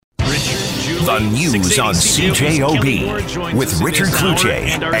The news on CJOB with Richard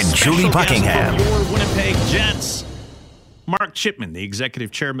Cloutier and Julie Buckingham. Your Winnipeg Jets, Mark Chipman, the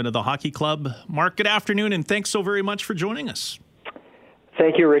executive chairman of the hockey club. Mark, good afternoon, and thanks so very much for joining us.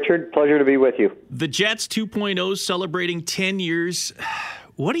 Thank you, Richard. Pleasure to be with you. The Jets 2.0 celebrating 10 years.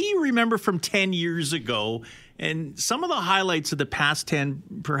 What do you remember from 10 years ago? And some of the highlights of the past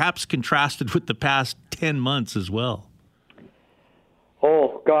 10, perhaps contrasted with the past 10 months as well.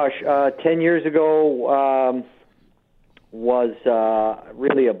 Oh, gosh. 10 years ago was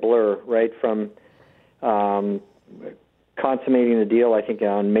really a blur, right? From consummating the deal, I think,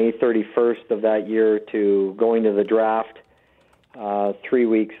 on May 31st of that year to going to the draft 3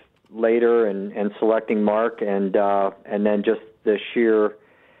 weeks later and selecting Mark and then just the sheer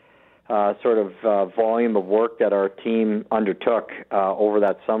volume of work that our team undertook over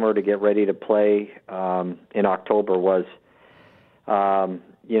that summer to get ready to play in October was, I've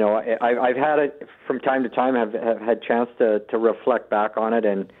had it from time to time. Have had chance to reflect back on it,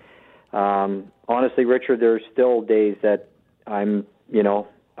 and honestly, Richard, there's still days that I'm,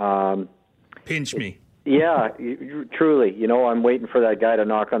 pinch me. Yeah, truly. I'm waiting for that guy to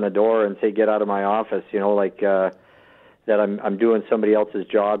knock on the door and say, "Get out of my office." That I'm doing somebody else's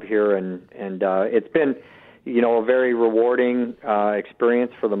job here, and it's been, a very rewarding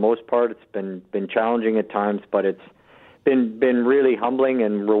experience for the most part. It's been challenging at times, but it's been really humbling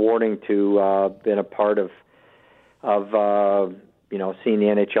and rewarding to been a part of seeing the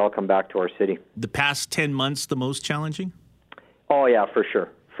NHL come back to our city. The past 10 months, the most challenging? Oh yeah, for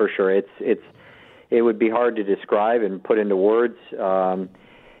sure. It would be hard to describe and put into words.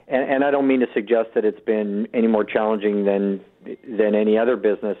 And I don't mean to suggest that it's been any more challenging than any other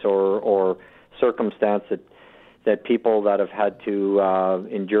business or circumstance that people that have had to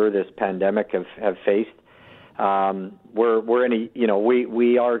endure this pandemic have faced.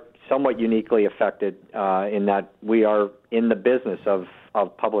 We are somewhat uniquely affected in that we are in the business of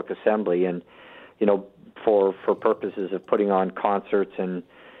public assembly, and for purposes of putting on concerts and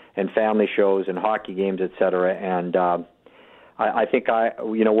family shows and hockey games, et cetera. And I think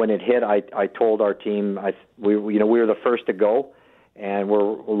when it hit, I told our team we were the first to go, and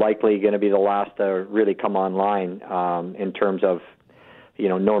we're likely going to be the last to really come online in terms of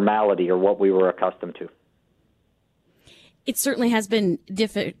normality or what we were accustomed to. It certainly has been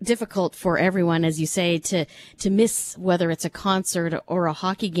difficult for everyone, as you say, to miss whether it's a concert or a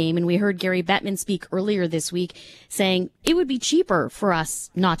hockey game. And we heard Gary Bettman speak earlier this week saying it would be cheaper for us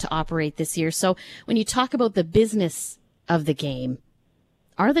not to operate this year. So when you talk about the business of the game,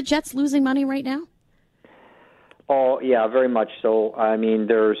 are the Jets losing money right now? Oh, yeah, very much so. I mean,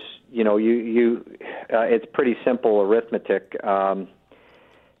 there's, it's pretty simple arithmetic.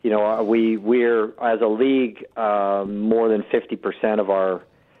 We're as a league, more than 50% of our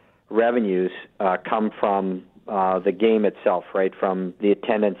revenues come from the game itself, right? From the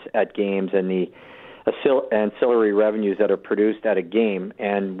attendance at games and the ancillary revenues that are produced at a game,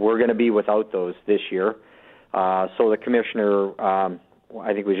 and we're going to be without those this year. So the commissioner,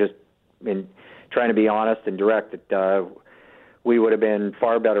 I think, was just trying to be honest and direct that we would have been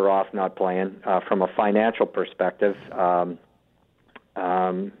far better off not playing from a financial perspective.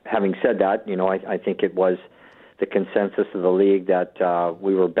 Having said that, I think it was the consensus of the league that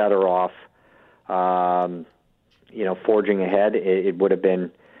we were better off, forging ahead. It would have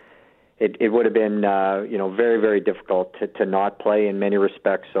been, very, very difficult to not play in many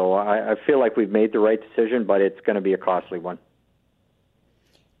respects. So I feel like we've made the right decision, but it's going to be a costly one.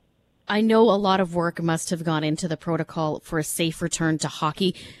 I know a lot of work must have gone into the protocol for a safe return to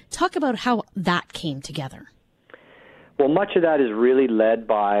hockey. Talk about how that came together. Well, much of that is really led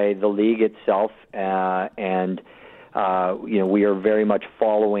by the league itself, and we are very much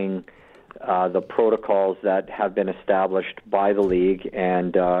following the protocols that have been established by the league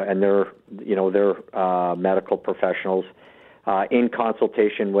and their medical professionals in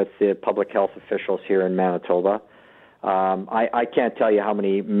consultation with the public health officials here in Manitoba. I can't tell you how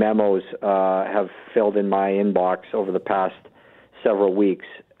many memos have filled in my inbox over the past several weeks.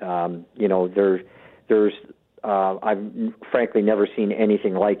 There's I've frankly never seen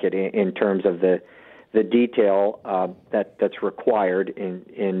anything like it in terms of the detail that's required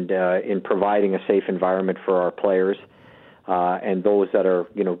in providing a safe environment for our players and those that are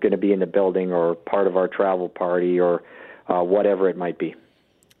going to be in the building or part of our travel party or whatever it might be.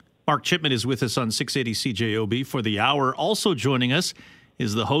 Mark Chipman is with us on 680 CJOB for the hour. Also joining us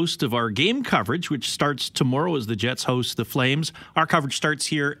is the host of our game coverage, which starts tomorrow as the Jets host the Flames. Our coverage starts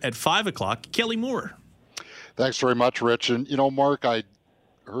here at 5 o'clock. Kelly Moore. Thanks very much, Rich. And, Mark, I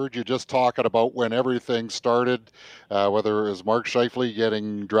heard you just talking about when everything started, whether it was Mark Scheifele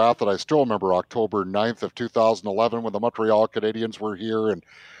getting drafted. I still remember October 9th of 2011 when the Montreal Canadiens were here, and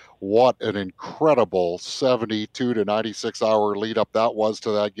what an incredible 72 to 96 hour lead up that was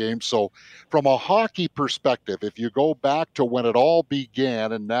to that game. So from a hockey perspective, if you go back to when it all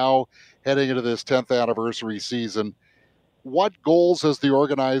began and now heading into this 10th anniversary season, what goals has the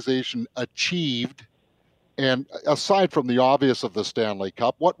organization achieved? And aside from the obvious of the Stanley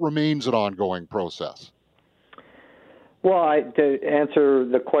Cup, what remains an ongoing process? Well, to answer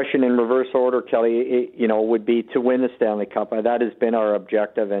the question in reverse order, Kelly, would be to win the Stanley Cup. That has been our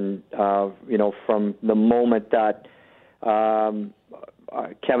objective, and from the moment that Kevin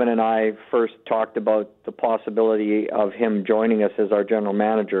and I first talked about the possibility of him joining us as our general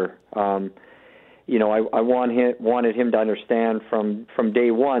manager, I wanted him to understand from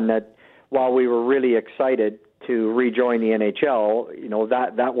day one that while we were really excited to rejoin the NHL,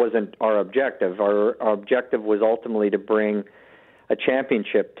 that wasn't our objective. Our objective was ultimately to bring a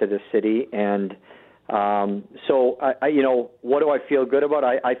championship to the city, and so what do I feel good about?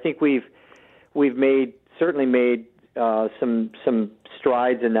 I think we've certainly made some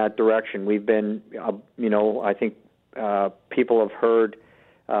strides in that direction. We've been, I think people have heard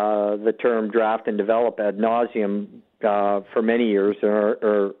the term draft and develop ad nauseum for many years,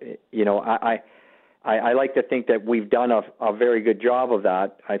 I like to think that we've done a very good job of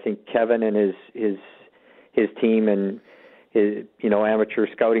that. I think Kevin and his team and his amateur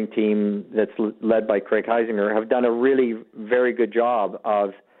scouting team that's led by Craig Heisinger have done a really very good job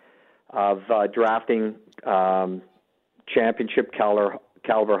of drafting championship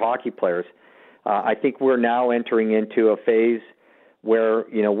caliber hockey players. I think we're now entering into a phase where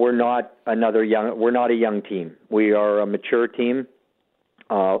we're not a young team. We are a mature team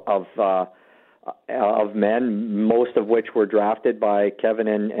of men, most of which were drafted by Kevin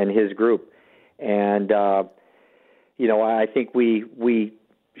and his group. And, I think we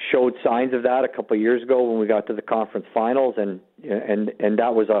showed signs of that a couple of years ago when we got to the conference finals, and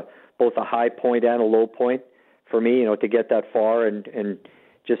that was both a high point and a low point for me, to get that far and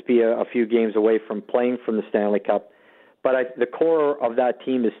just be a few games away from playing from the Stanley Cup. But the core of that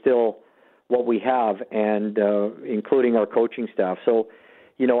team is still what we have, and including our coaching staff. So,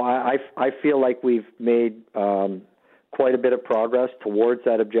 I feel like we've made quite a bit of progress towards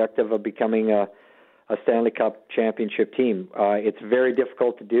that objective of becoming a Stanley Cup championship team. It's very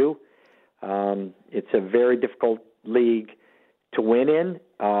difficult to do. It's a very difficult league to win in,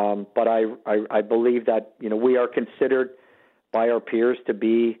 but I believe that we are considered by our peers to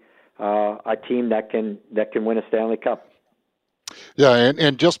be a team that can win a Stanley Cup. Yeah,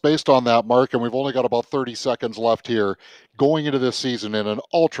 and just based on that, Mark, and we've only got about 30 seconds left here, going into this season in an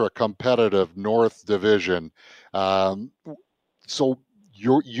ultra-competitive North Division, so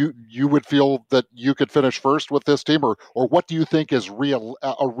you would feel that you could finish first with this team, or what do you think is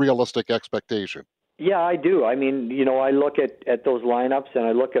a realistic expectation? Yeah, I do. I mean, I look at those lineups and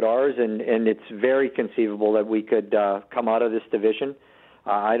I look at ours, and it's very conceivable that we could come out of this division.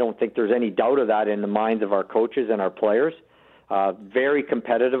 I don't think there's any doubt of that in the minds of our coaches and our players. Very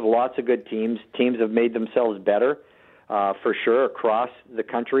competitive, lots of good teams. Teams have made themselves better, for sure, across the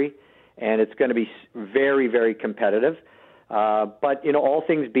country, and it's going to be very, very competitive. But, all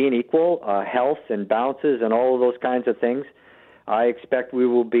things being equal, health and bounces and all of those kinds of things, I expect we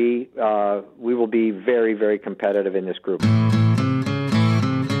will be very, very competitive in this group.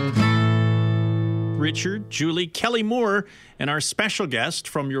 Richard, Julie, Kelly Moore, and our special guest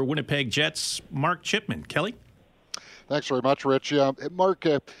from your Winnipeg Jets, Mark Chipman. Kelly? Thanks very much, Rich. Mark,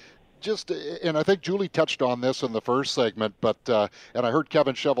 and I think Julie touched on this in the first segment, but and I heard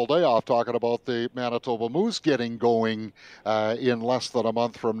Kevin Cheveldayoff talking about the Manitoba Moose getting going in less than a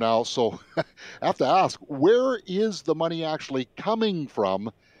month from now. So I have to ask, where is the money actually coming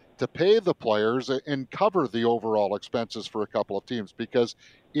from to pay the players and cover the overall expenses for a couple of teams? Because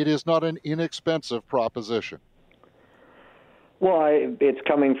it is not an inexpensive proposition. Well, it's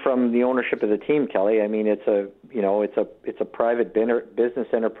coming from the ownership of the team, Kelly. I mean, it's a private business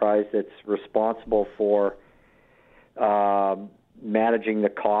enterprise that's responsible for managing the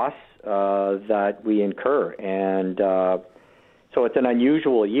costs that we incur, and so it's an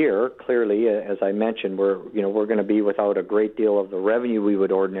unusual year. Clearly, as I mentioned, we're going to be without a great deal of the revenue we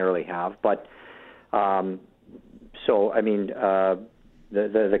would ordinarily have. But so I mean,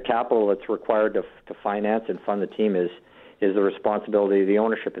 the capital that's required to finance and fund the team is the responsibility of the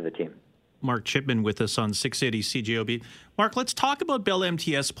ownership of the team. Mark Chipman with us on 680 CJOB. Mark, let's talk about Bell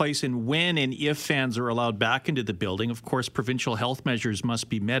MTS Place and when and if fans are allowed back into the building. Of course, provincial health measures must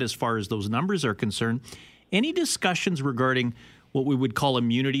be met as far as those numbers are concerned. Any discussions regarding what we would call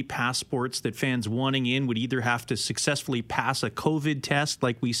immunity passports, that fans wanting in would either have to successfully pass a COVID test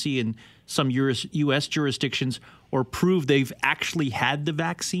like we see in some U.S. jurisdictions or prove they've actually had the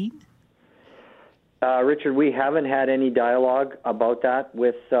vaccine? Richard, we haven't had any dialogue about that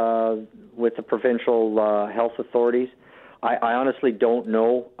with the provincial health authorities. I honestly don't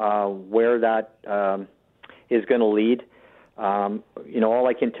know where that is going to lead. All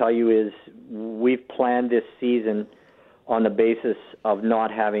I can tell you is we've planned this season on the basis of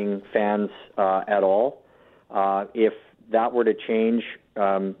not having fans at all. If that were to change,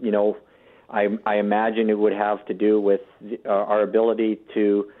 I imagine it would have to do with our ability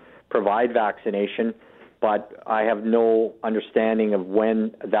to provide vaccination, but I have no understanding of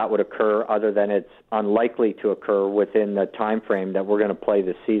when that would occur other than it's unlikely to occur within the time frame that we're going to play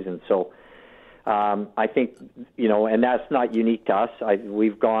this season. So I think, and that's not unique to us.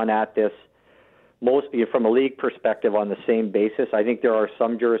 We've gone at this mostly from a league perspective on the same basis. I think there are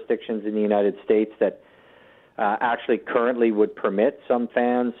some jurisdictions in the United States that actually currently would permit some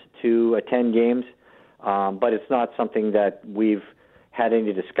fans to attend games, but it's not something that we've had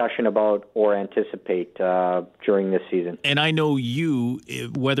any discussion about or anticipate during this season. And I know you,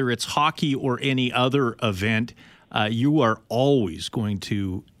 whether it's hockey or any other event, you are always going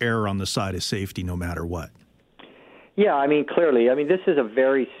to err on the side of safety no matter what. Yeah, clearly. This is a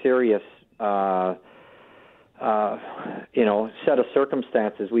very serious set of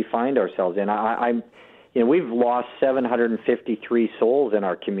circumstances we find ourselves in. We've lost 753 souls in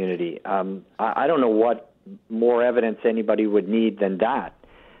our community. I don't know what more evidence anybody would need than that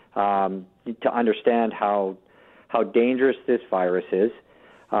to understand how dangerous this virus is.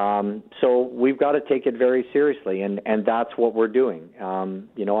 So we've got to take it very seriously, and that's what we're doing.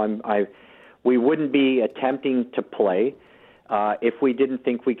 We wouldn't be attempting to play if we didn't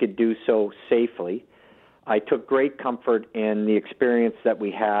think we could do so safely. I took great comfort in the experience that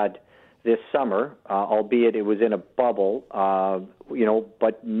we had this summer, albeit it was in a bubble,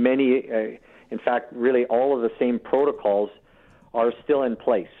 but many, in fact, really all of the same protocols are still in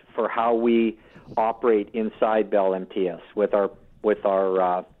place for how we operate inside Bell MTS with our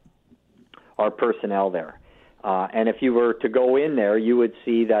personnel there. And if you were to go in there, you would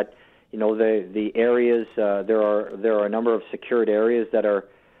see that the areas there are a number of secured areas that are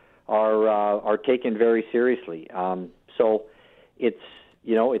taken very seriously. So it's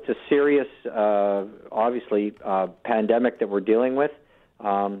a serious, obviously, pandemic that we're dealing with,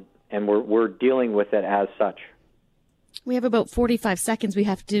 and we're dealing with it as such. We have about 45 seconds. We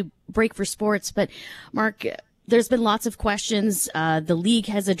have to break for sports, but Mark, there's been lots of questions. The league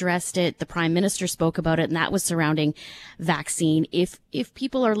has addressed it. The Prime Minister spoke about it, and that was surrounding vaccine. If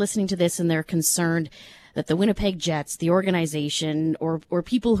people are listening to this and they're concerned that the Winnipeg Jets, the organization, or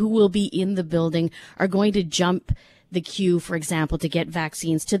people who will be in the building are going to jump the queue, for example, to get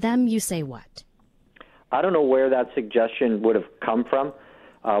vaccines, to them you say what? I don't know where that suggestion would have come from.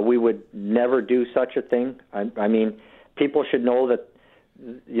 We would never do such a thing. People should know that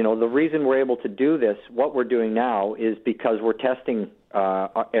the reason we're able to do this, what we're doing now, is because we're testing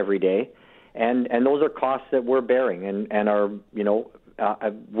every day, and those are costs that we're bearing and are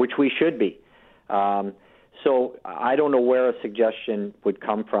which we should be. So I don't know where a suggestion would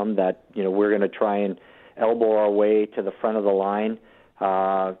come from that we're going to try and elbow our way to the front of the line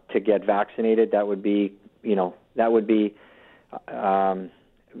to get vaccinated. That would be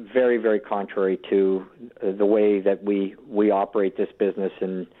very, very contrary to the way that we operate this business,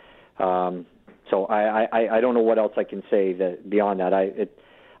 and so I don't know what else I can say beyond that.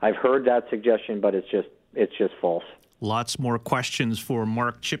 I've heard that suggestion, but it's just false. Lots more questions for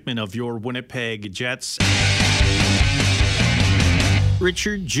Mark Chipman of your Winnipeg Jets.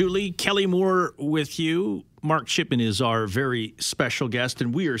 Richard, Julie, Kelly Moore with you. Mark Chipman is our very special guest,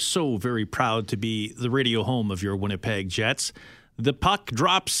 and we are so very proud to be the radio home of your Winnipeg Jets. The puck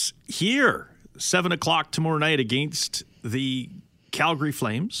drops here, 7 o'clock tomorrow night against the Calgary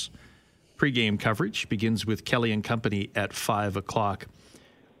Flames. Pre-game coverage begins with Kelly and company at 5 o'clock.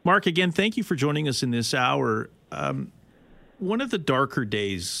 Mark, again, thank you for joining us in this hour. One of the darker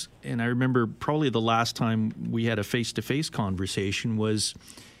days, and I remember probably the last time we had a face-to-face conversation, was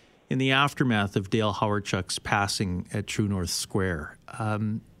in the aftermath of Dale Hawerchuk's passing at True North Square.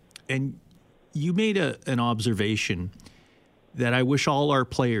 And you made an observation that I wish all our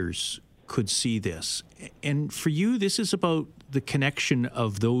players could see this. And for you, this is about the connection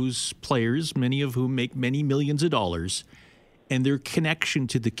of those players, many of whom make many millions of dollars, and their connection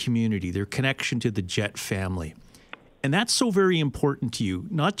to the community, their connection to the Jet family. And that's so very important to you,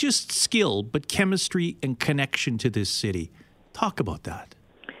 not just skill, but chemistry and connection to this city. Talk about that.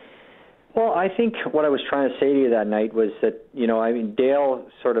 Well, I think what I was trying to say to you that night was that, Dale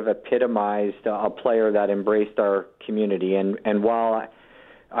sort of epitomized a player that embraced our community. And while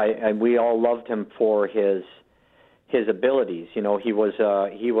we all loved him for his abilities, he was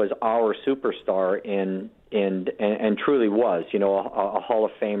our superstar and truly was, a Hall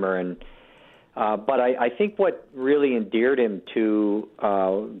of Famer. But I think what really endeared him to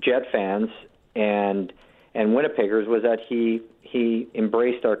Jet fans and Winnipeggers was that he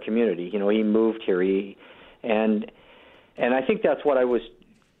embraced our community. He moved here. And I think that's what I was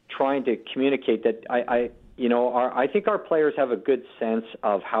trying to communicate. That I think our players have a good sense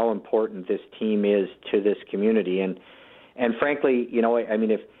of how important this team is to this community. And frankly,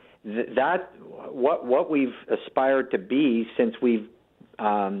 if what we've aspired to be since we've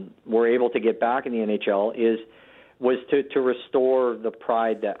were able to get back in the NHL was to restore the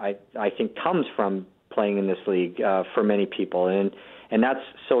pride that I think comes from playing in this league for many people, and that's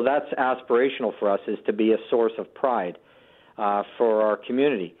aspirational for us, is to be a source of pride for our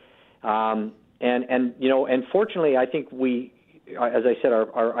community, and fortunately, I think we, as I said,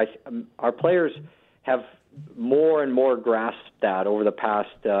 our players have more and more grasped that over the past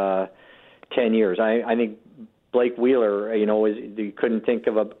 10 years. I think Blake Wheeler, you couldn't think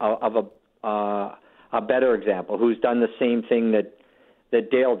of a better example, who's done the same thing that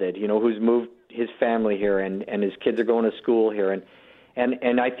Dale did, who's moved his family here and his kids are going to school here.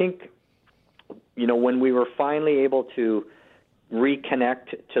 And I think, when we were finally able to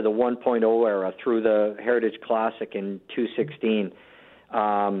reconnect to the 1.0 era through the Heritage Classic in 2016,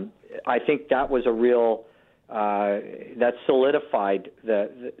 I think that was a real, that solidified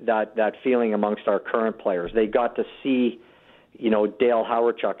that feeling amongst our current players. They got to see, Dale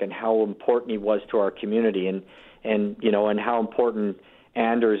Hawerchuk and how important he was to our community, and how important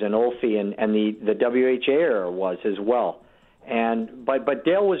Anders and Ulfi and the WHA era was as well. But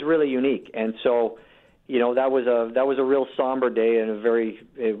Dale was really unique, and so that was a real somber day, and a very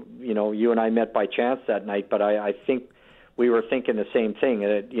you and I met by chance that night, but I think we were thinking the same thing.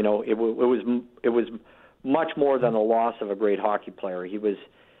 That it was much more than the loss of a great hockey player. He was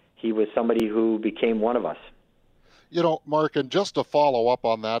somebody who became one of us. Mark, and just to follow up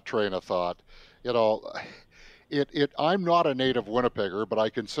on that train of thought, I'm not a native Winnipegger, but I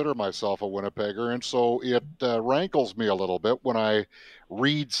consider myself a Winnipegger, and so it rankles me a little bit when I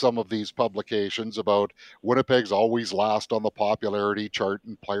read some of these publications about Winnipeg's always last on the popularity chart,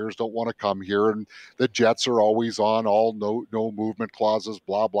 and players don't want to come here, and the Jets are always on all no movement clauses,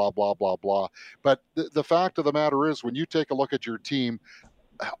 blah, blah, blah, blah, blah. But the fact of the matter is, when you take a look at your team,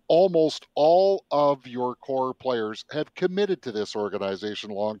 almost all of your core players have committed to this organization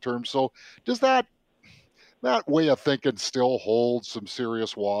long term. So does that way of thinking still hold some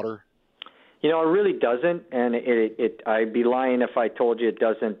serious water? It really doesn't, and I'd be lying if I told you it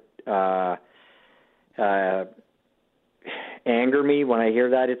doesn't anger me when I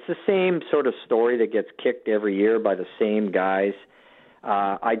hear that. It's the same sort of story that gets kicked every year by the same guys.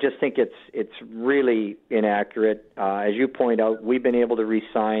 I just think it's really inaccurate. As you point out, we've been able to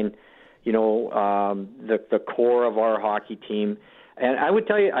re-sign, the core of our hockey team. And I would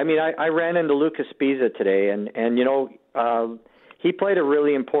tell you, I ran into Lucas Spiza today, and he played a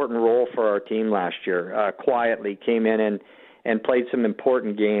really important role for our team last year. Quietly came in and played some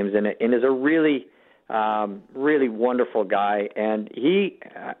important games, and is a really, really wonderful guy. And he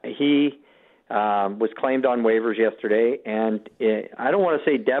was claimed on waivers yesterday, and I don't want to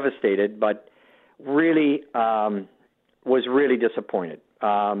say devastated, but really was really disappointed,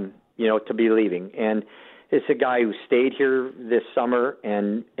 to be leaving. And it's a guy who stayed here this summer,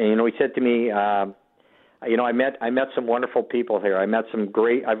 and he said to me, I met some wonderful people here. I met some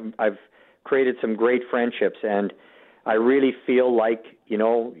great. I've created some great friendships, and I really feel like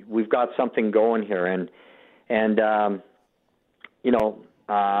we've got something going here,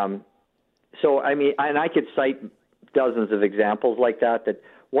 So and I could cite dozens of examples like that. That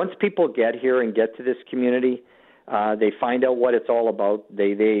once people get here and get to this community, they find out what it's all about.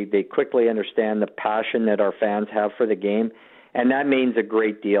 They quickly understand the passion that our fans have for the game, and that means a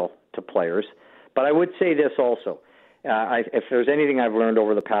great deal to players. But I would say this also: if there's anything I've learned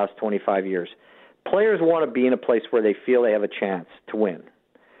over the past 25 years, players want to be in a place where they feel they have a chance to win.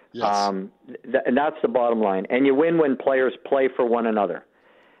 Yes. And that's the bottom line. And you win when players play for one another.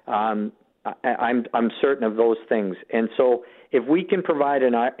 I'm certain of those things. And so if we can provide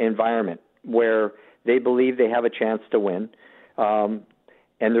an environment where they believe they have a chance to win, and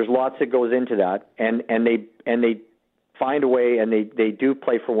there's lots that goes into that, and they find a way, and they do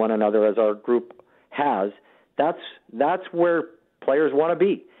play for one another, as our group has, that's where players want to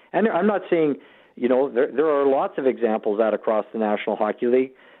be. And I'm not saying, there are lots of examples out across the National Hockey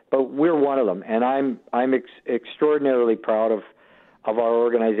League. but we're one of them, and I'm extraordinarily proud of our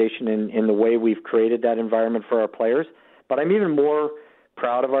organization in the way we've created that environment for our players. But I'm even more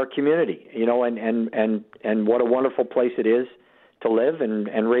proud of our community, and what a wonderful place it is to live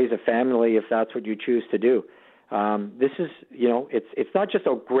and raise a family if that's what you choose to do. This is, it's not just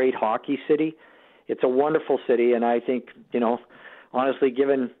a great hockey city, it's a wonderful city, and I think, honestly,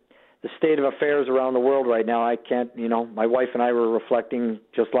 given the state of affairs around the world right now, I can't, my wife and I were reflecting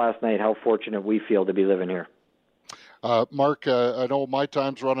just last night how fortunate we feel to be living here. Mark, I know my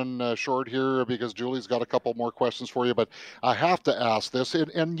time's running short here because Julie's got a couple more questions for you, but I have to ask this.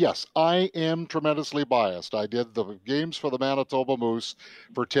 And yes, I am tremendously biased. I did the games for the Manitoba Moose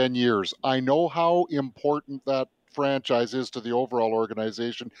for 10 years. I know how important that franchise is to the overall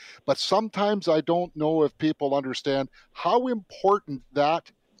organization, but sometimes I don't know if people understand how important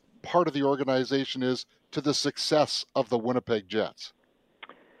that part of the organization is to the success of the Winnipeg Jets.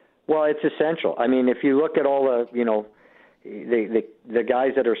 Well, it's essential. I mean, if you look at all the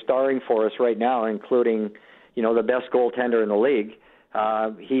guys that are starring for us right now, including, the best goaltender in the league,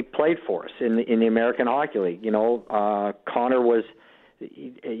 he played for us in the American Hockey League. Connor was,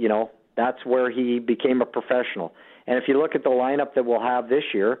 that's where he became a professional. And if you look at the lineup that we'll have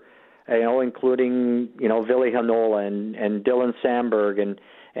this year, including, Ville Heinola and Dylan Sandberg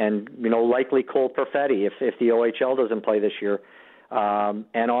and likely Cole Perfetti if the OHL doesn't play this year.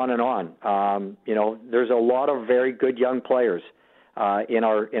 And on and on. There's a lot of very good young players in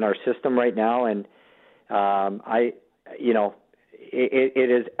our system right now, and it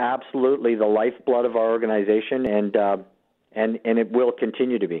is absolutely the lifeblood of our organization, and it will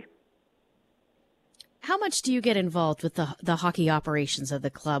continue to be. How much do you get involved with the hockey operations of the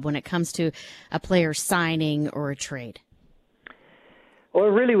club when it comes to a player signing or a trade? Well,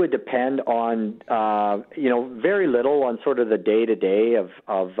 it really would depend on, very little on sort of the day-to-day of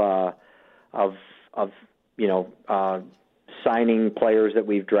signing players that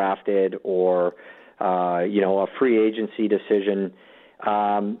we've drafted or, a free agency decision.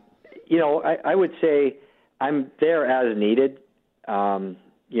 I would say I'm there as needed. I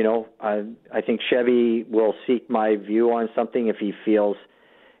think Chevy will seek my view on something if he feels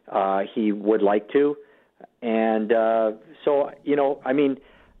he would like to. And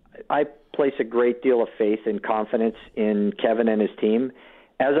I place a great deal of faith and confidence in Kevin and his team,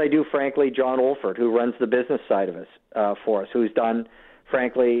 as I do, frankly, John Olford, who runs the business side of us for us, who's done,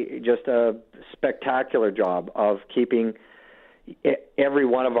 frankly, just a spectacular job of keeping every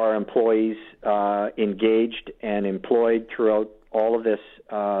one of our employees engaged and employed throughout all of this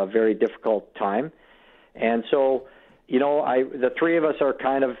very difficult time. And so, the three of us are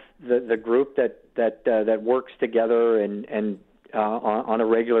kind of the group that works together and on a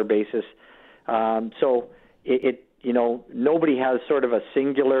regular basis. So nobody has sort of a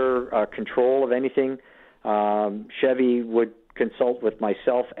singular control of anything. Chevy would consult with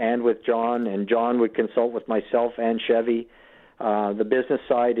myself and with John, and John would consult with myself and Chevy. The business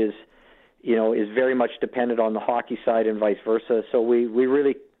side is very much dependent on the hockey side and vice versa. So we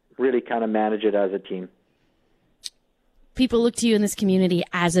really, really kind of manage it as a team. People look to you in this community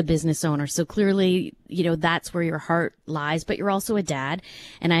as a business owner. So clearly, that's where your heart lies, but you're also a dad.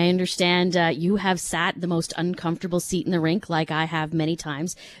 And I understand you have sat the most uncomfortable seat in the rink, like I have many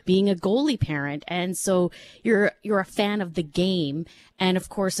times, being a goalie parent. And so you're a fan of the game and, of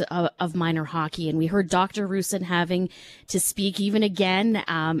course, of minor hockey. And we heard Dr. Rusin having to speak even again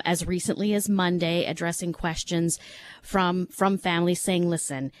as recently as Monday, addressing questions from families saying,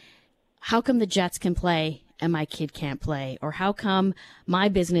 listen, how come the Jets can play and my kid can't play? Or how come my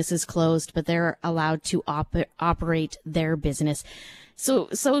business is closed, but they're allowed to operate their business? So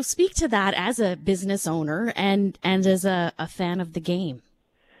speak to that as a business owner and as a fan of the game.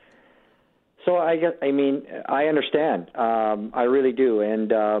 So I understand. I really do.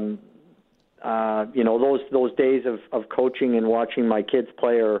 And, those days of coaching and watching my kids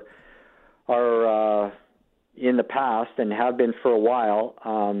play are in the past and have been for a while,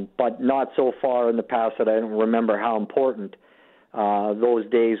 but not so far in the past that I don't remember how important those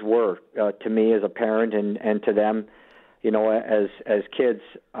days were to me as a parent and to them, as kids.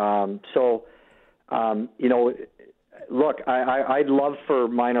 Look, I'd love for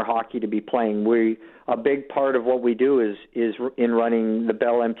minor hockey to be playing. A big part of what we do is in running the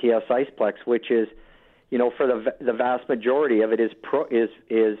Bell MTS Iceplex, which is, for the vast majority of it is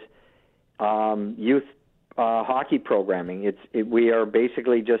youth hockey programming. We are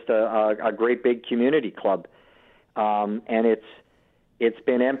basically just a great big community club, and it's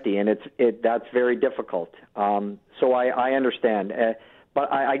been empty, and that's very difficult. So I understand,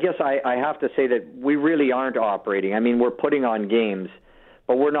 but I guess I have to say that we really aren't operating. I mean, we're putting on games,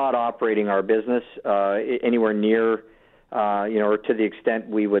 but we're not operating our business anywhere near, or to the extent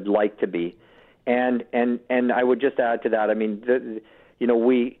we would like to be. And I would just add to that. I mean,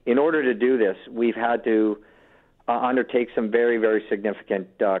 we, in order to do this, we've had to undertake some very, very significant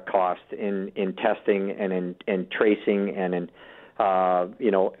costs in testing and in tracing and in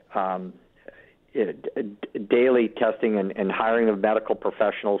daily testing and hiring of medical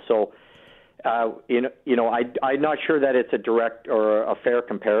professionals. So, I'm not sure that it's a direct or a fair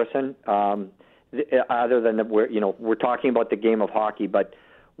comparison, other than that we're talking about the game of hockey, but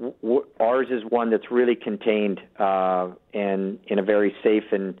ours is one that's really contained and in a very safe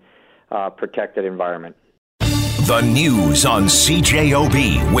and protected environment. The news on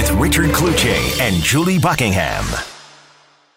CJOB with Richard Cloutier and Julie Buckingham.